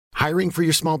Hiring for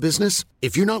your small business?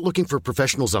 If you're not looking for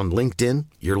professionals on LinkedIn,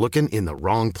 you're looking in the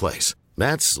wrong place.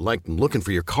 That's like looking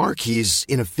for your car keys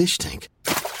in a fish tank.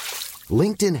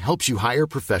 LinkedIn helps you hire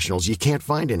professionals you can't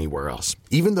find anywhere else,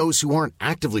 even those who aren't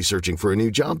actively searching for a new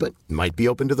job but might be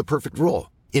open to the perfect role.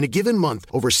 In a given month,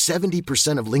 over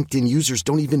 70% of LinkedIn users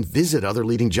don't even visit other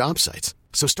leading job sites.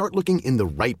 So start looking in the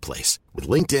right place. With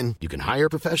LinkedIn, you can hire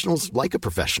professionals like a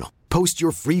professional. Post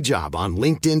your free job on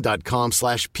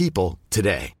linkedin.com/people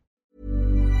today.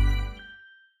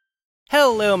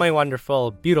 Hello, my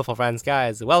wonderful, beautiful friends,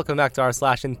 guys. Welcome back to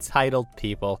r/entitled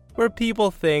people, where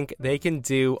people think they can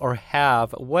do or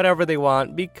have whatever they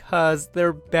want because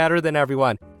they're better than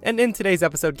everyone. And in today's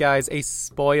episode, guys, a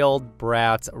spoiled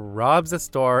brat robs a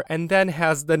store and then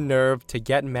has the nerve to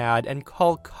get mad and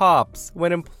call cops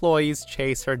when employees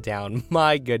chase her down.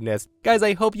 My goodness. Guys,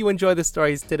 I hope you enjoy the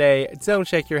stories today. Don't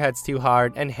shake your heads too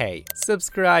hard. And hey,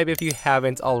 subscribe if you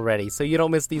haven't already so you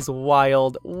don't miss these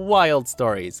wild, wild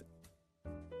stories.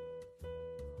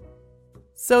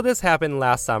 So this happened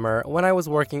last summer when I was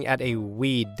working at a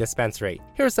weed dispensary.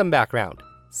 Here's some background.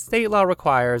 State law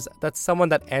requires that someone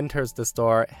that enters the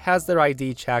store has their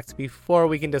ID checked before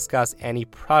we can discuss any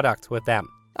product with them.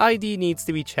 ID needs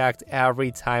to be checked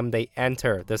every time they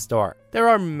enter the store. There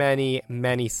are many,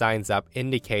 many signs up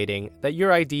indicating that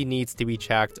your ID needs to be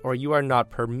checked or you are not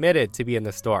permitted to be in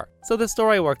the store. So the store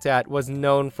I worked at was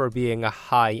known for being a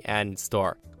high-end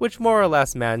store, which more or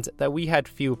less meant that we had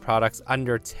few products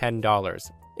under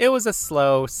 $10. It was a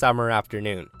slow summer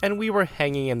afternoon, and we were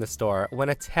hanging in the store when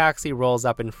a taxi rolls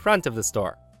up in front of the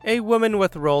store. A woman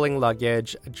with rolling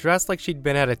luggage, dressed like she'd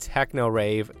been at a techno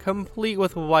rave, complete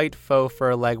with white faux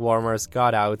fur leg warmers,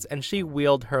 got out and she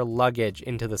wheeled her luggage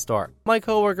into the store. My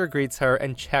coworker greets her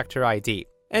and checked her ID.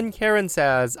 And Karen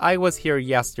says, "I was here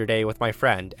yesterday with my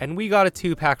friend, and we got a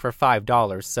 2-pack for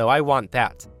 $5, so I want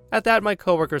that." At that, my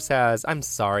coworker says, "I'm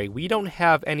sorry, we don't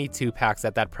have any 2-packs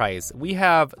at that price. We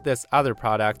have this other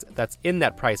product that's in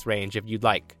that price range if you'd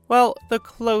like." Well, the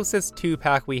closest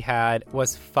 2-pack we had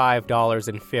was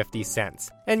 $5.50.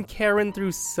 And Karen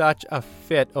threw such a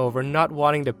fit over not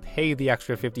wanting to pay the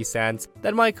extra 50 cents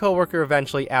that my coworker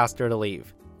eventually asked her to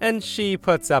leave. And she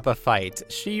puts up a fight.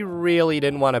 She really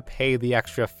didn't want to pay the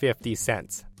extra 50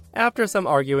 cents. After some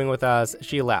arguing with us,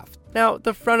 she left. Now,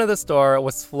 the front of the store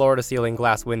was floor-to-ceiling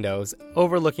glass windows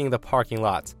overlooking the parking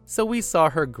lot, so we saw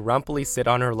her grumpily sit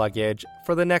on her luggage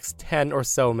for the next 10 or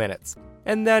so minutes.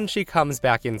 And then she comes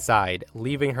back inside,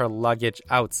 leaving her luggage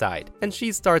outside, and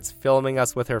she starts filming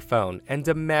us with her phone and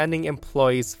demanding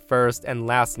employees' first and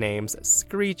last names,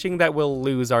 screeching that we'll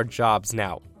lose our jobs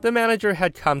now. The manager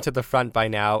had come to the front by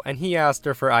now, and he asked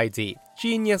her for ID.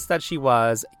 Genius that she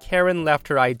was, Karen left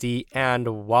her ID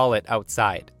and wallet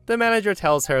outside. The manager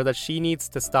tells her that she needs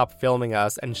to stop filming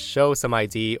us and show some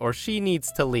ID or she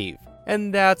needs to leave.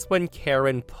 And that's when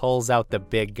Karen pulls out the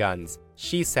big guns.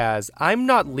 She says, "I'm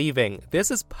not leaving.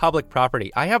 This is public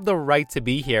property. I have the right to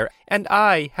be here, and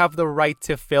I have the right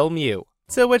to film you."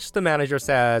 To which the manager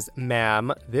says,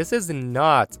 "Ma'am, this is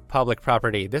not public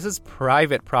property. This is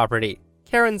private property."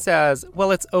 Karen says,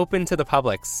 "Well, it's open to the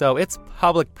public, so it's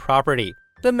public property."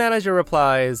 The manager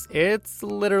replies, "It's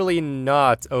literally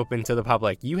not open to the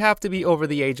public. You have to be over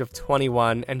the age of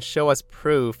 21 and show us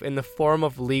proof in the form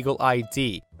of legal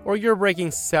ID, or you're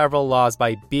breaking several laws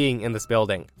by being in this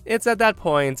building." It's at that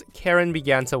point Karen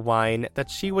began to whine that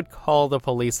she would call the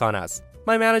police on us.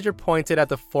 My manager pointed at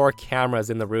the 4 cameras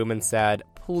in the room and said,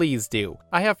 "Please do.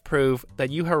 I have proof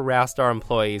that you harassed our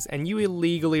employees and you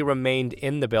illegally remained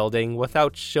in the building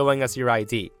without showing us your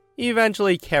ID."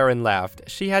 Eventually, Karen left.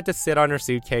 She had to sit on her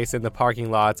suitcase in the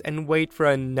parking lot and wait for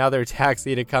another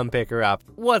taxi to come pick her up.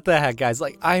 What the heck, guys?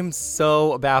 I'm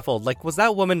so baffled. Was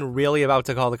that woman really about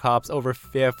to call the cops over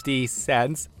 50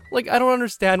 cents? I don't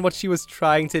understand what she was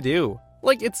trying to do.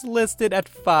 It's listed at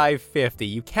 $5.50.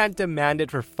 You can't demand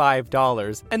it for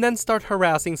 $5 and then start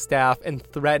harassing staff and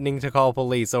threatening to call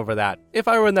police over that. If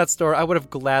I were in that store, I would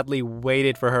have gladly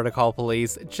waited for her to call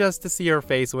police just to see her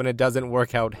face when it doesn't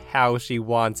work out how she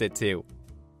wants it to.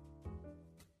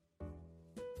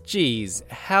 Geez,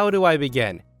 how do I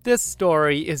begin? This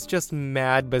story is just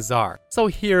mad bizarre. So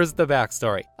here's the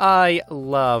backstory. I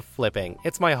love flipping.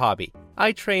 It's my hobby.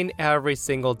 I train every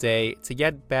single day to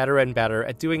get better and better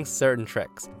at doing certain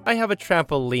tricks. I have a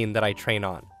trampoline that I train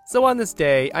on. So on this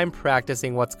day, I'm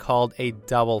practicing what's called a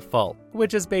double full,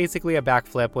 which is basically a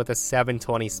backflip with a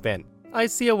 720 spin. I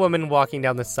see a woman walking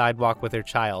down the sidewalk with her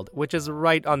child, which is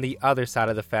right on the other side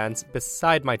of the fence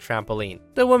beside my trampoline.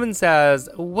 The woman says,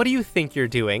 "What do you think you're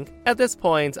doing?" At this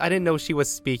point, I didn't know she was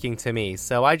speaking to me,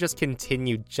 so I just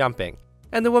continued jumping.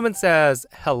 And the woman says,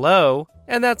 "Hello?"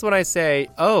 And that's when I say,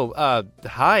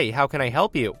 hi, how can I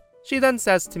help you? She then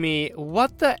says to me,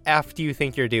 "What the F do you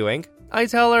think you're doing?" I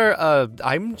tell her,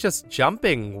 I'm just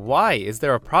jumping. Why? Is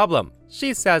there a problem?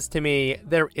 She says to me,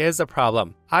 "There is a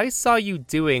problem. I saw you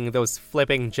doing those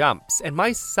flipping jumps, and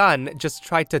my son just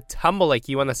tried to tumble like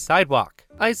you on the sidewalk."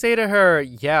 I say to her,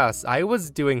 "Yes, I was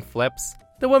doing flips."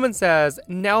 The woman says,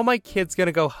 "Now my kid's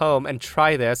gonna go home and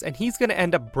try this, and he's gonna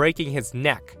end up breaking his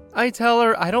neck." I tell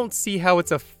her, "I don't see how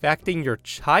it's affecting your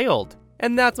child."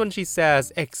 And that's when she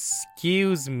says,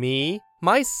 "Excuse me?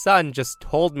 My son just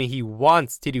told me he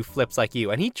wants to do flips like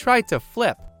you, and he tried to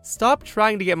flip. Stop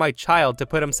trying to get my child to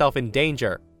put himself in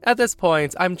danger." At this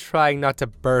point, I'm trying not to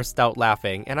burst out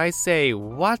laughing, and I say,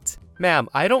 "What? Ma'am,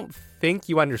 I don't think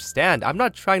you understand. I'm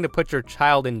not trying to put your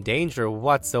child in danger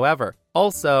whatsoever.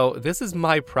 Also, this is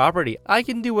my property. I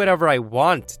can do whatever I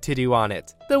want to do on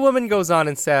it." The woman goes on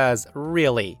and says,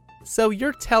 "Really? So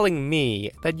you're telling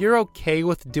me that you're okay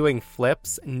with doing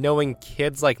flips, knowing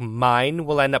kids like mine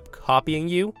will end up copying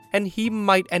you, and he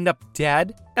might end up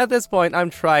dead?" At this point,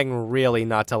 I'm trying really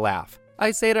not to laugh.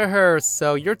 I say to her,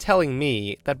 "So you're telling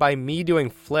me that by me doing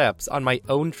flips on my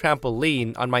own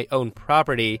trampoline on my own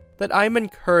property, that I'm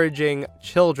encouraging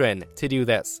children to do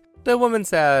this?" The woman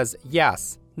says,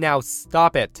 "Yes. Now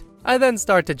stop it." I then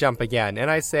start to jump again,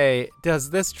 and I say, "Does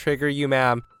this trigger you,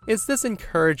 ma'am? Is this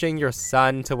encouraging your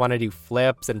son to want to do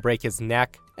flips and break his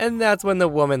neck?" And that's when the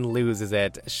woman loses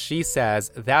it. She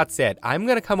says, "That's it. I'm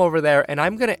gonna come over there and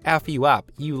I'm gonna F you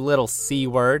up, you little C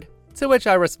word." To which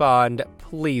I respond,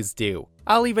 "Please do.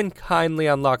 I'll even kindly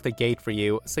unlock the gate for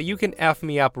you so you can F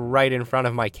me up right in front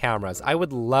of my cameras. I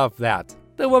would love that."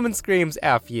 The woman screams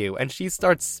 "F you," and she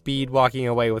starts speed walking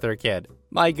away with her kid.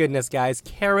 My goodness, guys,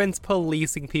 Karen's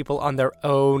policing people on their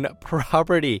own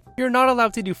property. You're not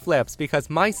allowed to do flips because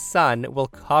my son will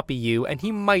copy you and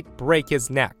he might break his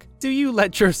neck. Do you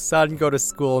let your son go to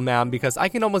school, ma'am? Because I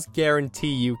can almost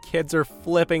guarantee you kids are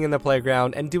flipping in the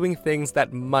playground and doing things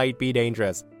that might be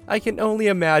dangerous. I can only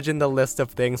imagine the list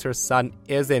of things her son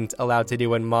isn't allowed to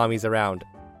do when mommy's around.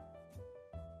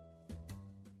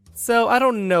 So I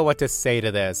don't know what to say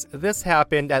to this. This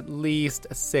happened at least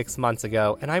 6 months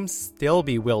ago, and I'm still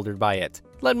bewildered by it.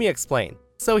 Let me explain.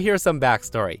 So here's some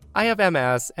backstory. I have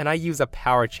MS, and I use a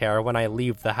power chair when I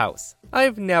leave the house.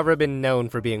 I've never been known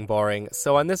for being boring,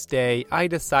 so on this day, I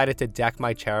decided to deck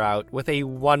my chair out with a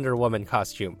Wonder Woman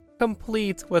costume,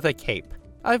 complete with a cape.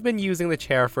 I've been using the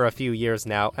chair for a few years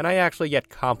now, and I actually get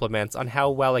compliments on how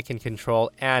well I can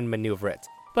control and maneuver it.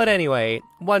 But anyway,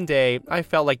 one day, I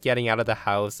felt like getting out of the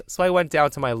house, so I went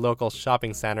down to my local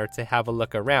shopping center to have a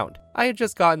look around. I had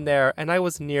just gotten there, and I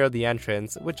was near the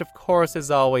entrance, which of course is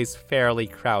always fairly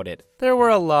crowded. There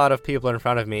were a lot of people in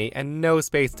front of me, and no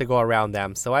space to go around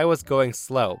them, so I was going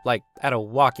slow, like at a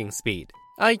walking speed.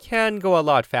 I can go a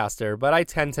lot faster, but I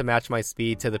tend to match my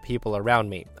speed to the people around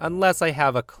me, unless I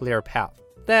have a clear path.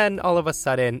 Then, all of a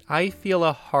sudden, I feel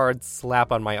a hard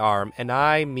slap on my arm, and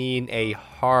I mean a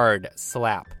hard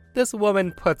slap. This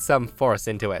woman put some force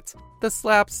into it. The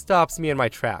slap stops me in my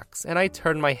tracks, and I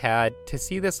turn my head to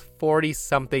see this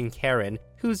 40-something Karen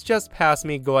who's just past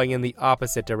me going in the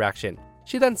opposite direction.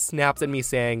 She then snaps at me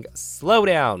saying, "Slow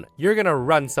down, you're gonna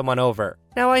run someone over."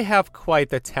 Now I have quite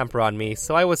the temper on me,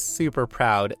 so I was super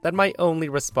proud that my only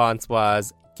response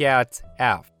was, "Get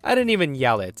F." I didn't even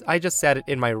yell it, I just said it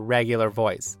in my regular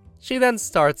voice. She then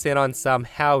starts in on some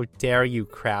 "how dare you"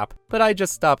 crap, but I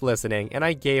just stopped listening and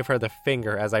I gave her the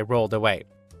finger as I rolled away.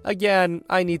 Again,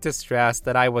 I need to stress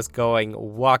that I was going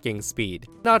walking speed,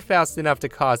 not fast enough to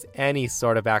cause any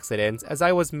sort of accident, as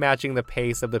I was matching the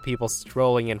pace of the people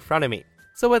strolling in front of me.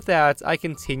 So with that, I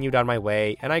continued on my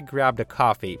way and I grabbed a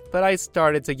coffee, but I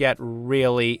started to get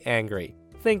really angry,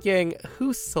 thinking,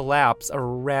 who slaps a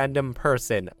random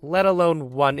person, let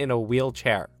alone one in a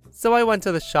wheelchair? So I went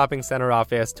to the shopping center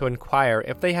office to inquire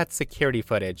if they had security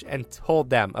footage and told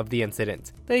them of the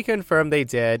incident. They confirmed they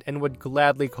did and would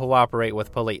gladly cooperate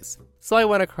with police. So I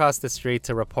went across the street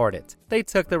to report it. They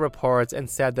took the reports and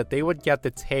said that they would get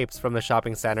the tapes from the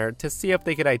shopping center to see if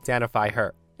they could identify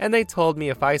her. And they told me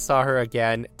if I saw her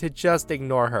again, to just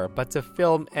ignore her, but to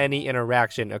film any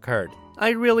interaction occurred.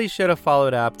 I really should have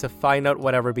followed up to find out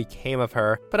whatever became of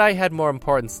her, but I had more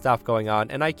important stuff going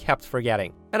on and I kept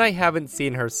forgetting, and I haven't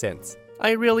seen her since.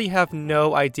 I really have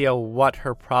no idea what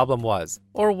her problem was,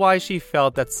 or why she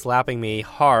felt that slapping me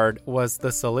hard was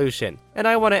the solution. And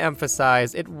I want to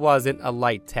emphasize it wasn't a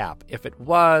light tap. If it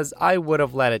was, I would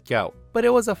have let it go. but it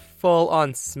was a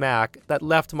full-on smack that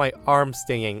left my arm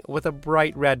stinging with a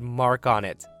bright red mark on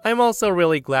it. I'm also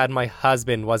really glad my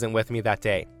husband wasn't with me that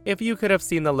day. If you could have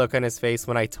seen the look on his face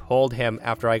when I told him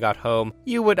after I got home,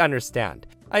 you would understand.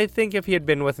 I think if he had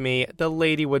been with me, the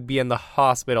lady would be in the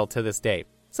hospital to this day.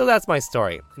 So that's my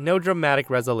story. No dramatic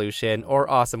resolution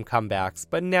or awesome comebacks,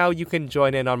 but now you can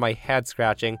join in on my head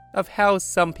scratching of how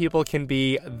some people can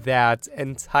be that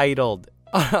entitled.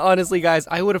 Honestly, guys,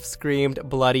 I would have screamed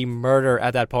bloody murder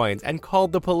at that point and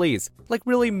called the police. Like,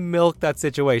 really milk that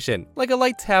situation. Like a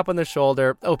light tap on the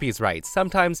shoulder, OP's right.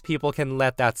 Sometimes people can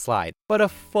let that slide. But a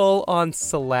full-on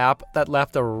slap that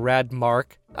left a red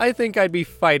mark? I think I'd be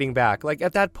fighting back. Like,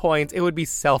 at that point, it would be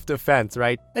self-defense,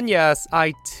 right? And yes,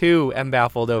 I too am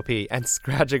baffled, OP, and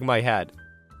scratching my head.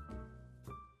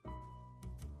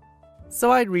 So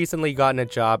I'd recently gotten a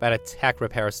job at a tech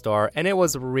repair store, and it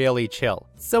was really chill.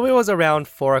 So it was around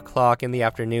 4 o'clock in the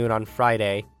afternoon on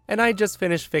Friday, and I just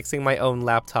finished fixing my own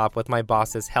laptop with my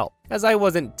boss's help, as I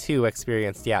wasn't too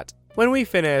experienced yet. When we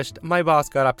finished, my boss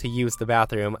got up to use the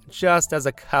bathroom just as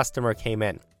a customer came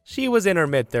in. She was in her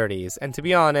mid-30s, and to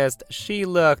be honest, she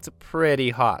looked pretty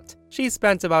hot. She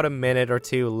spent about a minute or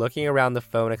two looking around the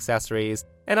phone accessories,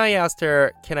 and I asked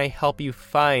her, "Can I help you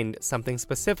find something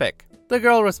specific?" The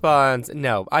girl responds,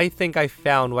 "No, I think I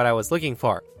found what I was looking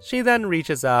for." She then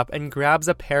reaches up and grabs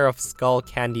a pair of Skull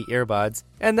Candy earbuds,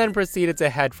 and then proceeded to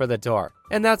head for the door.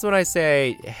 And that's when I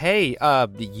say, "Hey,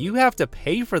 you have to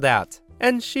pay for that."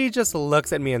 And she just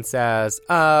looks at me and says,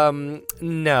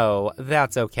 "No,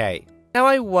 that's okay." Now,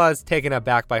 I was taken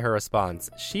aback by her response.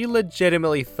 She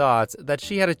legitimately thought that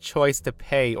she had a choice to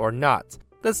pay or not.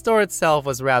 The store itself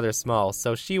was rather small,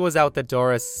 so she was out the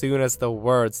door as soon as the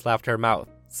words left her mouth.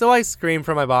 So I screamed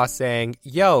for my boss saying,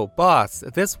 "Yo, boss,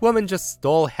 this woman just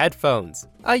stole headphones."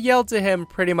 I yelled to him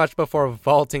pretty much before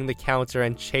vaulting the counter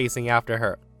and chasing after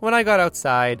her. When I got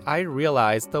outside, I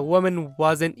realized the woman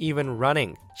wasn't even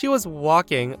running. She was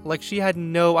walking like she had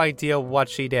no idea what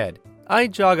she did. I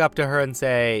jog up to her and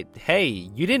say, "Hey,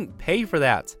 you didn't pay for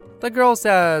that." The girl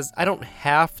says, "I don't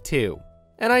have to."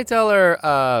 And I tell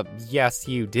her, yes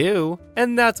you do.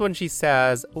 And that's when she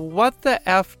says, "What the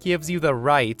F gives you the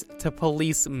right to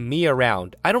police me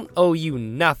around? I don't owe you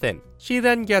nothing." She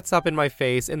then gets up in my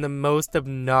face in the most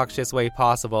obnoxious way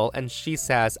possible, and she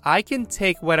says, "I can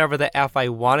take whatever the F I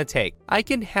want to take. I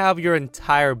can have your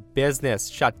entire business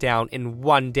shut down in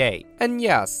one day." And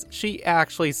yes, she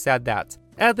actually said that.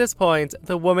 At this point,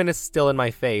 the woman is still in my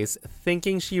face,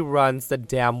 thinking she runs the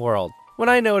damn world, when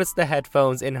I notice the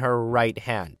headphones in her right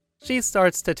hand. She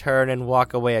starts to turn and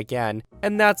walk away again,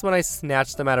 and that's when I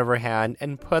snatch them out of her hand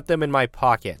and put them in my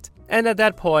pocket. And at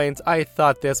that point, I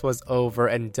thought this was over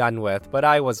and done with, but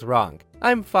I was wrong.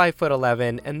 I'm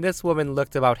 5'11", and this woman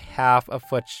looked about half a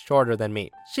foot shorter than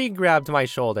me. She grabbed my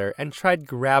shoulder and tried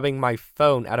grabbing my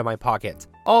phone out of my pocket.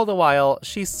 All the while,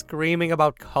 she's screaming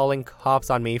about calling cops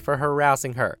on me for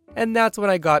harassing her. And that's when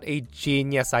I got a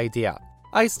genius idea.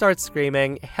 I start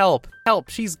screaming, "Help! Help!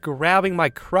 She's grabbing my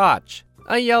crotch!"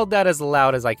 I yelled that as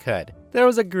loud as I could. There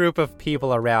was a group of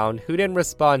people around who didn't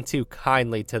respond too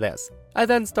kindly to this. I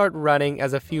then start running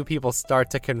as a few people start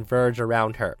to converge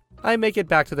around her. I make it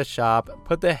back to the shop,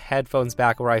 put the headphones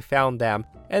back where I found them,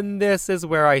 and this is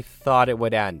where I thought it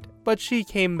would end. But she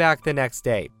came back the next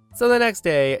day. So the next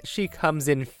day, she comes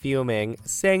in fuming,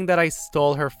 saying that I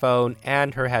stole her phone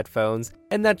and her headphones,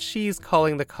 and that she's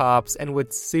calling the cops and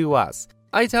would sue us.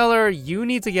 I tell her, "You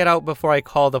need to get out before I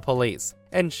call the police."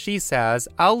 And she says,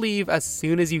 "I'll leave as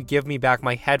soon as you give me back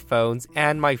my headphones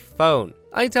and my phone."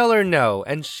 I tell her no,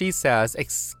 and she says,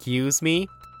 "Excuse me?"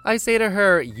 I say to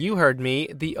her, "You heard me.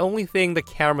 The only thing the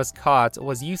cameras caught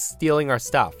was you stealing our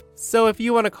stuff. So if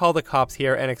you want to call the cops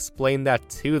here and explain that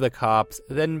to the cops,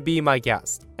 then be my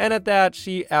guest." And at that,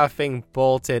 she effing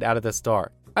bolted out of the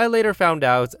store. I later found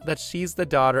out that she's the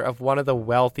daughter of one of the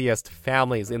wealthiest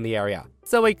families in the area.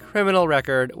 So a criminal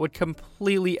record would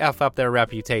completely F up their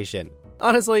reputation.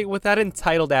 Honestly, with that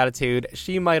entitled attitude,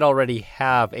 she might already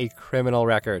have a criminal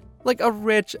record. Like a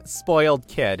rich, spoiled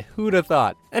kid, who'd have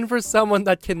thought? And for someone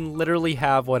that can literally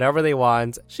have whatever they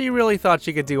want, she really thought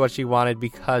she could do what she wanted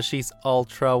because she's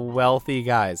ultra wealthy,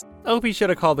 guys. Opie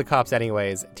should have called the cops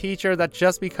anyways. Teach her that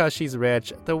just because she's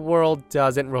rich, the world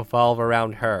doesn't revolve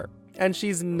around her. And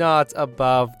she's not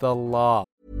above the law.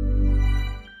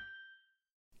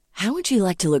 How would you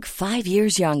like to look 5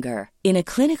 years younger? In a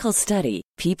clinical study,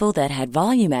 people that had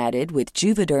volume added with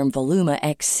Juvederm Voluma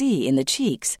XC in the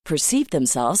cheeks perceived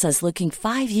themselves as looking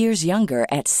 5 years younger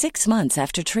at 6 months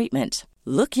after treatment.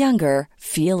 Look younger,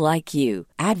 feel like you.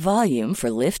 Add volume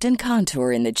for lift and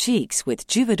contour in the cheeks with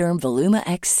Juvederm Voluma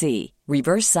XC.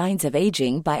 Reverse signs of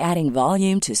aging by adding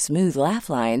volume to smooth laugh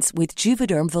lines with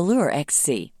Juvederm Volure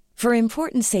XC. For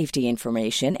important safety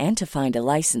information and to find a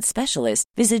licensed specialist,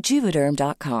 visit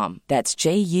Juvederm.com. That's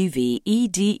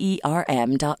JUVEDERM.com.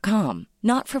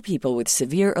 Not for people with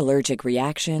severe allergic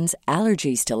reactions,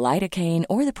 allergies to lidocaine,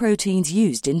 or the proteins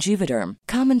used in Juvederm.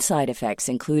 Common side effects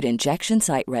include injection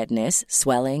site redness,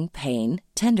 swelling, pain,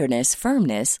 tenderness,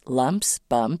 firmness, lumps,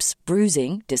 bumps,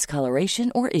 bruising,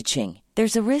 discoloration, or itching.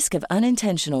 There's a risk of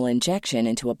unintentional injection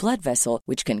into a blood vessel,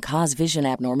 which can cause vision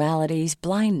abnormalities,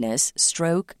 blindness,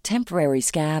 stroke, temporary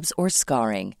scabs, or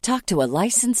scarring. Talk to a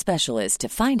licensed specialist to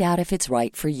find out if it's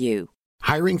right for you.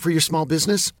 Hiring for your small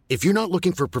business? If you're not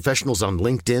looking for professionals on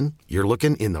LinkedIn, you're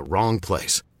looking in the wrong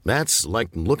place. That's like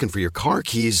looking for your car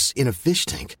keys in a fish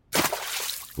tank.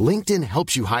 LinkedIn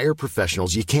helps you hire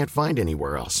professionals you can't find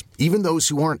anywhere else, even those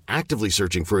who aren't actively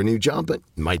searching for a new job but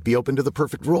might be open to the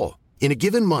perfect role. In a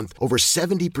given month, over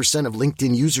 70% of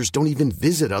LinkedIn users don't even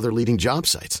visit other leading job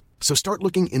sites. So start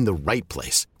looking in the right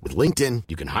place. With LinkedIn,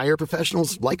 you can hire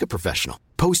professionals like a professional.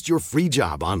 Post your free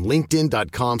job on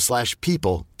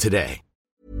linkedin.com/people today.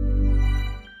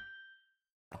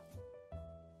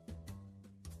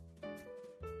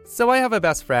 So I have a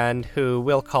best friend who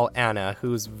we'll call Anna,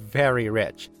 who's very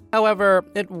rich. However,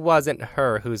 it wasn't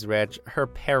her who's rich, her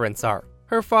parents are.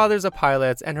 Her father's a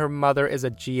pilot and her mother is a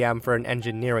GM for an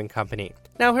engineering company.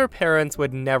 Now, her parents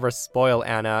would never spoil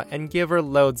Anna and give her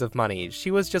loads of money.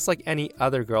 She was just like any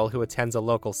other girl who attends a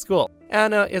local school.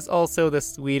 Anna is also the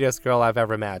sweetest girl I've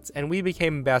ever met, and we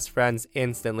became best friends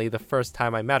instantly the first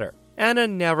time I met her. Anna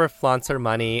never flaunts her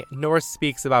money, nor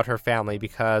speaks about her family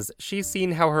because she's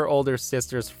seen how her older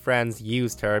sister's friends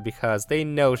used her because they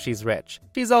know she's rich.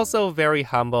 She's also very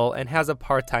humble and has a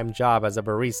part-time job as a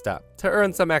barista to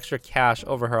earn some extra cash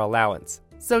over her allowance.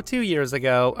 So 2 years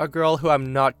ago, a girl who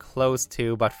I'm not close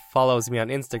to but follows me on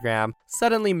Instagram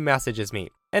suddenly messages me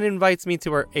and invites me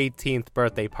to her 18th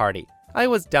birthday party. I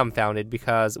was dumbfounded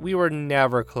because we were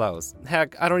never close.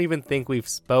 Heck, I don't even think we've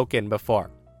spoken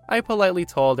before. I politely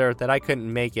told her that I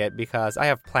couldn't make it because I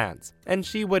have plans, and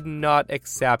she would not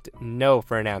accept no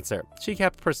for an answer. She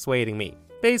kept persuading me.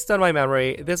 Based on my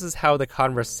memory, this is how the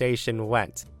conversation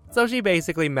went. So she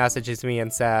basically messages me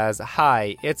and says,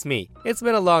 "Hi, it's me. It's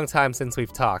been a long time since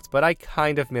we've talked, but I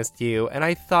kind of missed you, and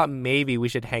I thought maybe we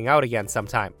should hang out again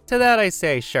sometime." To that I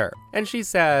say sure. And she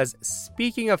says,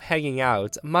 "Speaking of hanging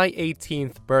out, my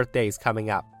 18th birthday's coming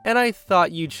up, and I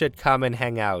thought you should come and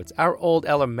hang out. Our old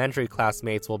elementary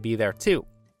classmates will be there too."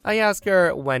 I ask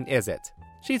her, "When is it?"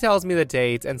 She tells me the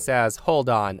date and says, "Hold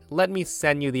on, let me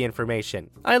send you the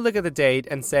information." I look at the date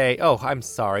and say, "Oh, I'm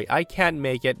sorry, I can't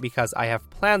make it because I have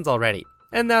plans already."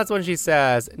 And that's when she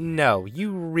says, "No,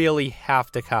 you really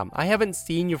have to come. I haven't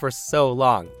seen you for so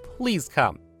long. Please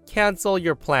come. Cancel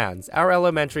your plans. Our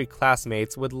elementary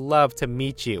classmates would love to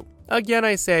meet you." Again,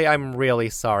 I say, "I'm really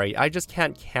sorry. I just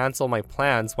can't cancel my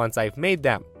plans once I've made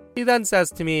them." She then says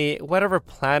to me, "Whatever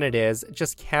plan it is,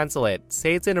 just cancel it.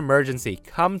 Say it's an emergency.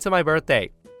 Come to my birthday."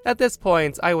 At this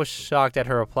point, I was shocked at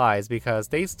her replies because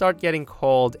they start getting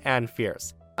cold and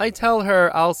fierce. I tell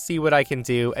her I'll see what I can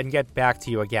do and get back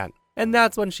to you again. And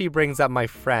that's when she brings up my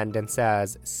friend and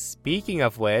says, "Speaking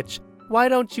of which, why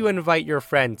don't you invite your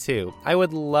friend too? I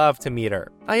would love to meet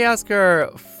her." I ask her,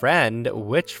 "Friend?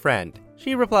 Which friend?"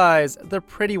 She replies, "The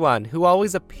pretty one who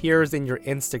always appears in your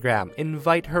Instagram.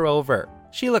 Invite her over.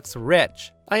 She looks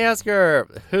rich." I ask her,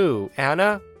 "Who?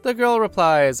 Anna?" The girl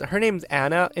replies, "Her name's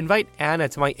Anna. Invite Anna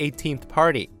to my 18th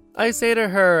party." I say to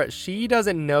her, "She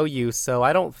doesn't know you, so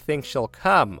I don't think she'll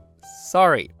come.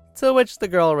 Sorry." To which the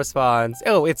girl responds,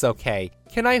 "Oh, it's okay.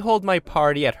 Can I hold my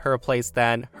party at her place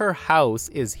then? Her house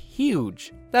is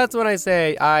huge." That's when I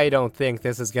say, "I don't think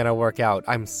this is gonna work out.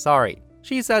 I'm sorry."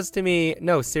 She says to me,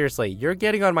 "No, seriously, you're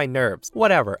getting on my nerves.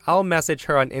 Whatever, I'll message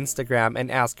her on Instagram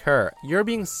and ask her. You're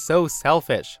being so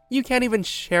selfish. You can't even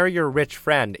share your rich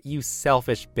friend, you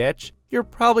selfish bitch. You're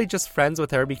probably just friends with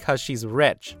her because she's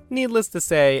rich." Needless to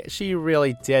say, she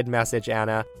really did message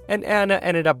Anna, and Anna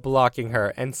ended up blocking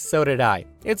her, and so did I.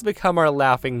 It's become our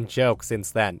laughing joke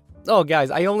since then. Oh guys,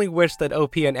 I only wish that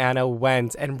OP and Anna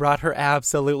went and brought her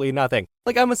absolutely nothing.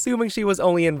 Like, I'm assuming she was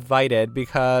only invited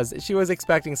because she was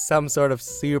expecting some sort of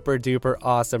super duper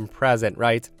awesome present,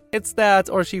 right? It's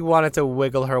that, or she wanted to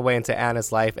wiggle her way into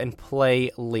Anna's life and play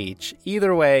leech.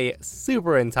 Either way,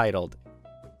 super entitled.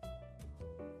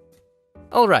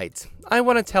 Alright, I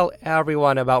want to tell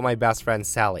everyone about my best friend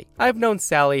Sally. I've known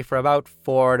Sally for about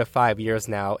 4 to 5 years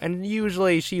now, and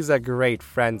usually she's a great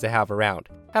friend to have around.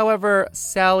 However,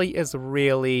 Sally is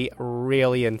really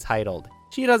entitled.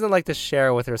 She doesn't like to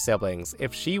share with her siblings.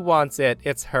 If she wants it,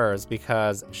 it's hers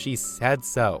because she said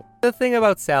so. The thing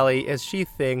about Sally is she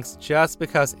thinks just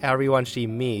because everyone she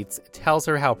meets tells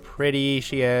her how pretty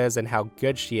she is and how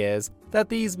good she is, that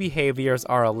these behaviors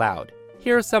are allowed.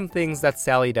 Here are some things that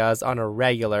Sally does on a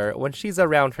regular when she's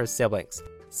around her siblings.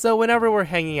 So whenever we're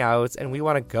hanging out and we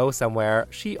want to go somewhere,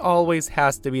 she always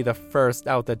has to be the first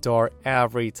out the door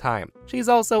every time. She's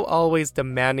also always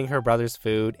demanding her brother's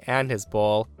food and his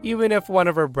bowl, even if one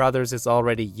of her brothers is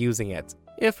already using it.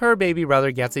 If her baby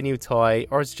brother gets a new toy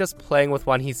or is just playing with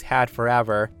one he's had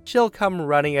forever, she'll come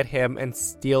running at him and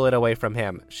steal it away from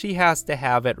him. She has to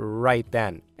have it right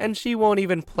then, and she won't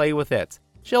even play with it.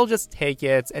 She'll just take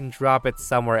it and drop it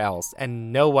somewhere else,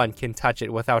 and no one can touch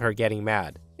it without her getting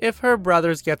mad. If her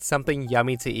brothers get something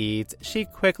yummy to eat, she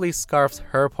quickly scarfs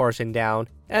her portion down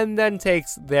and then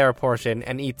takes their portion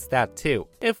and eats that too.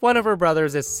 If one of her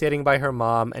brothers is sitting by her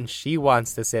mom and she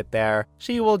wants to sit there,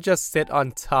 she will just sit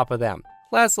on top of them.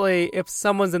 Lastly, if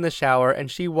someone's in the shower and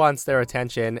she wants their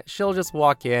attention, she'll just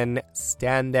walk in,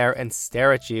 stand there, and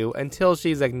stare at you until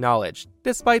she's acknowledged.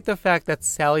 Despite the fact that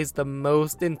Sally's the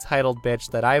most entitled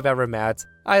bitch that I've ever met,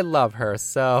 I love her,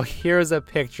 so here's a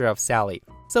picture of Sally.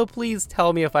 So please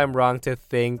tell me if I'm wrong to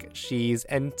think she's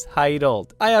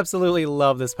entitled. I absolutely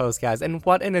love this post, guys, and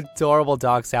what an adorable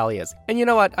dog Sally is. And you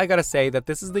know what? I gotta say that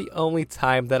this is the only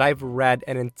time that I've read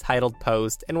an entitled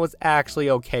post and was actually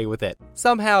okay with it.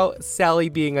 Somehow, Sally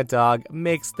being a dog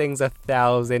makes things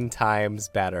 1,000 times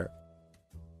better.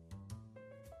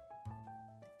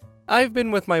 I've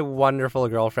been with my wonderful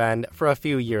girlfriend for a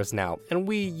few years now, and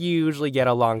we usually get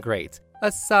along great,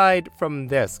 aside from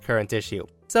this current issue.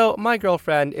 So my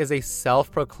girlfriend is a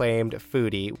self-proclaimed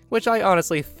foodie, which I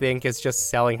honestly think is just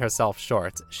selling herself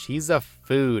short. She's a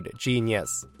food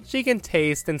genius. She can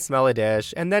taste and smell a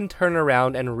dish and then turn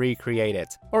around and recreate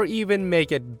it, or even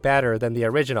make it better than the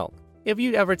original. If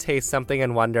you'd ever taste something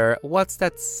and wonder, what's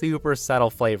that super subtle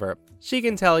flavor? She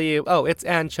can tell you, oh, it's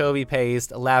anchovy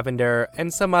paste, lavender,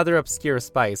 and some other obscure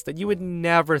spice that you would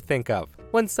never think of.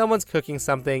 When someone's cooking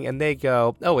something and they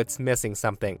go, oh, it's missing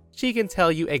something, she can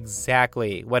tell you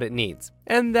exactly what it needs.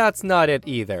 And that's not it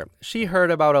either. She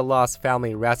heard about a lost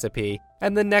family recipe,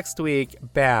 and the next week,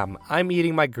 bam, I'm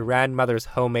eating my grandmother's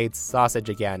homemade sausage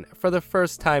again for the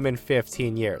first time in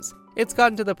 15 years. It's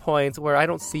gotten to the point where I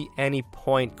don't see any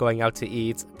point going out to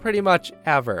eat pretty much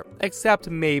ever, except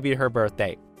maybe her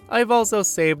birthday. I've also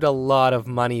saved a lot of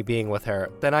money being with her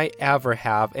than I ever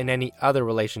have in any other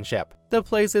relationship. The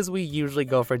places we usually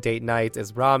go for date nights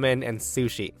is ramen and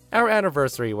sushi. Our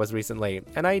anniversary was recently,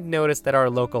 and I noticed that our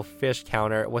local fish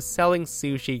counter was selling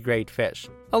sushi-grade fish,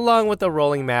 along with the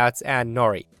rolling mats and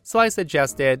nori. So I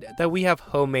suggested that we have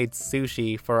homemade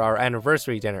sushi for our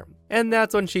anniversary dinner. And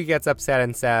that's when she gets upset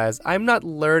and says, I'm not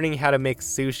learning how to make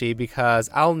sushi because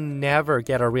I'll never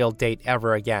get a real date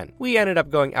ever again. We ended up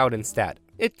going out instead.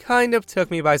 It kind of took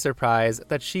me by surprise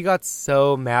that she got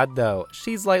so mad though.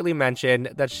 She's lightly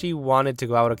mentioned that she wanted to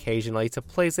go out occasionally to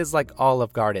places like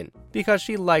Olive Garden because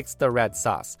she likes the red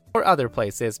sauce, or other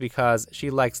places because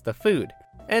she likes the food.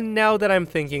 And now that I'm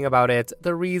thinking about it,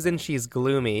 the reason she's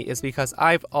gloomy is because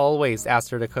I've always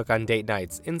asked her to cook on date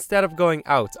nights instead of going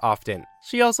out often.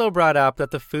 She also brought up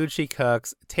that the food she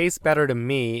cooks tastes better to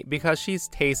me because she's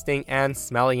tasting and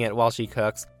smelling it while she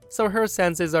cooks, so her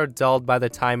senses are dulled by the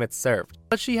time it's served.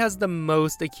 But she has the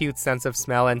most acute sense of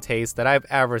smell and taste that I've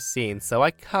ever seen, so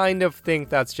I kind of think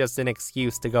that's just an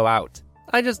excuse to go out.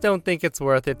 I just don't think it's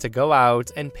worth it to go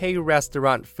out and pay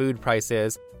restaurant food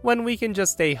prices when we can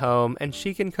just stay home and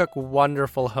she can cook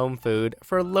wonderful home food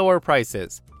for lower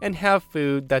prices and have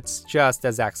food that's just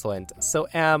as excellent. So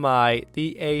am I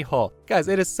the a-hole? Guys,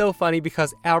 it is so funny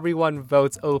because everyone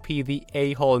votes OP the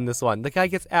a-hole in this one. The guy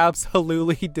gets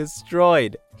absolutely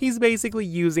destroyed. He's basically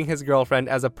using his girlfriend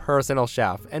as a personal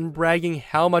chef and bragging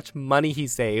how much money he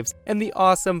saves and the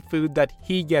awesome food that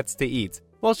he gets to eat,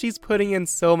 while she's putting in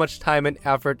so much time and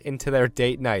effort into their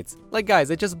date nights. Like guys,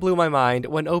 it just blew my mind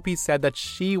when OP said that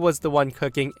she was the one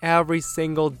cooking every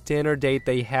single dinner date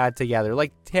they had together.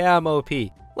 Like damn OP.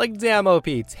 Like damn OP,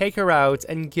 take her out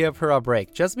and give her a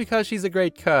break. Just because she's a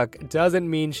great cook doesn't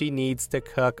mean she needs to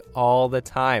cook all the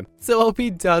time. So OP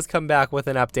does come back with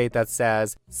an update that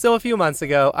says, so a few months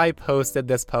ago, I posted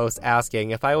this post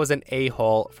asking if I was an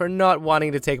a-hole for not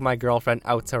wanting to take my girlfriend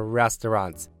out to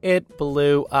restaurants. It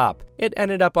blew up. It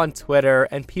ended up on Twitter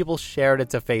and people shared it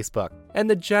to Facebook. And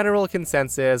the general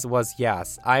consensus was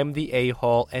yes, I'm the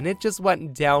a-hole, and it just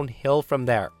went downhill from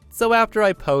there. So after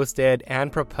I posted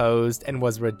and proposed and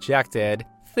was rejected,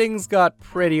 things got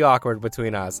pretty awkward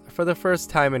between us for the first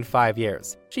time in 5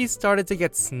 years. She started to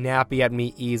get snappy at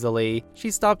me easily,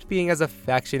 she stopped being as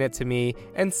affectionate to me,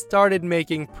 and started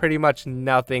making pretty much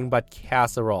nothing but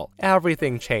casserole.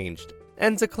 Everything changed.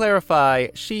 And to clarify,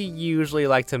 she usually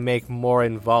liked to make more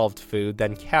involved food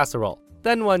than casserole.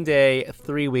 Then one day,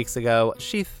 3 weeks ago,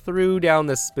 she threw down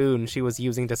the spoon she was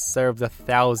using to serve the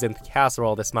 1,000th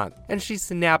casserole this month, and she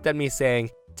snapped at me saying,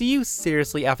 "Do you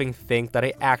seriously effing think that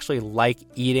I actually like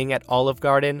eating at Olive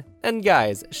Garden?" And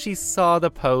guys, she saw the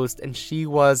post and she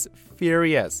was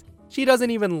furious. She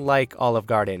doesn't even like Olive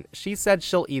Garden. She said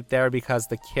she'll eat there because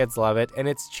the kids love it and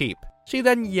it's cheap. She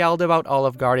then yelled about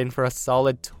Olive Garden for a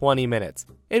solid 20 minutes.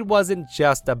 It wasn't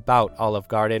just about Olive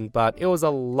Garden, but it was a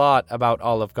lot about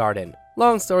Olive Garden.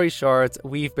 Long story short,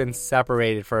 we've been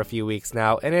separated for a few weeks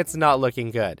now, and it's not looking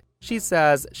good. She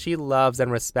says she loves and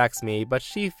respects me, but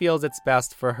she feels it's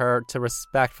best for her to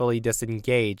respectfully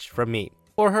disengage from me,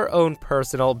 for her own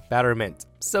personal betterment.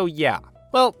 So yeah.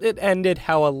 Well, it ended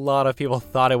how a lot of people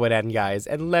thought it would end, guys,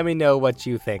 and let me know what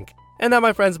you think. And that,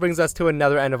 my friends, brings us to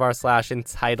another end of our /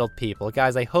 entitled people.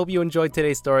 Guys, I hope you enjoyed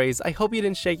today's stories. I hope you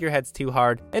didn't shake your heads too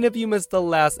hard. And if you missed the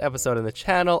last episode in the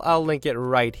channel, I'll link it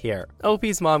right here.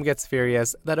 OP's mom gets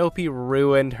furious that OP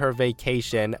ruined her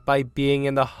vacation by being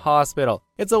in the hospital.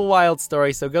 It's a wild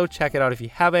story, so go check it out if you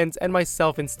haven't. And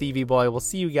myself and Stevie Boy will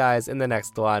see you guys in the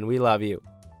next one. We love you.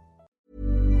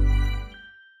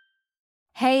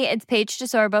 Hey, it's Paige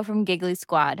DeSorbo from Giggly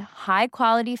Squad. High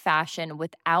quality fashion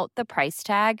without the price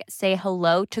tag. Say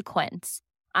hello to Quince.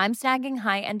 I'm snagging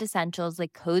high-end essentials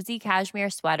like cozy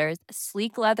cashmere sweaters,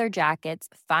 sleek leather jackets,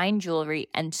 fine jewelry,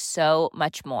 and so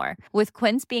much more. With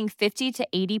Quince being 50 to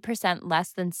 80%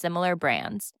 less than similar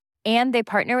brands. And they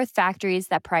partner with factories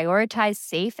that prioritize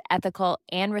safe, ethical,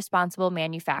 and responsible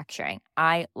manufacturing.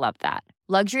 I love that.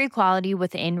 Luxury quality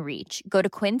within reach. Go to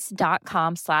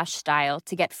quince.com/style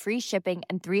to get free shipping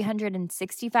and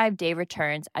 365-day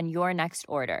returns on your next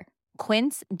order.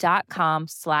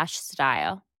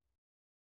 Quince.com/style.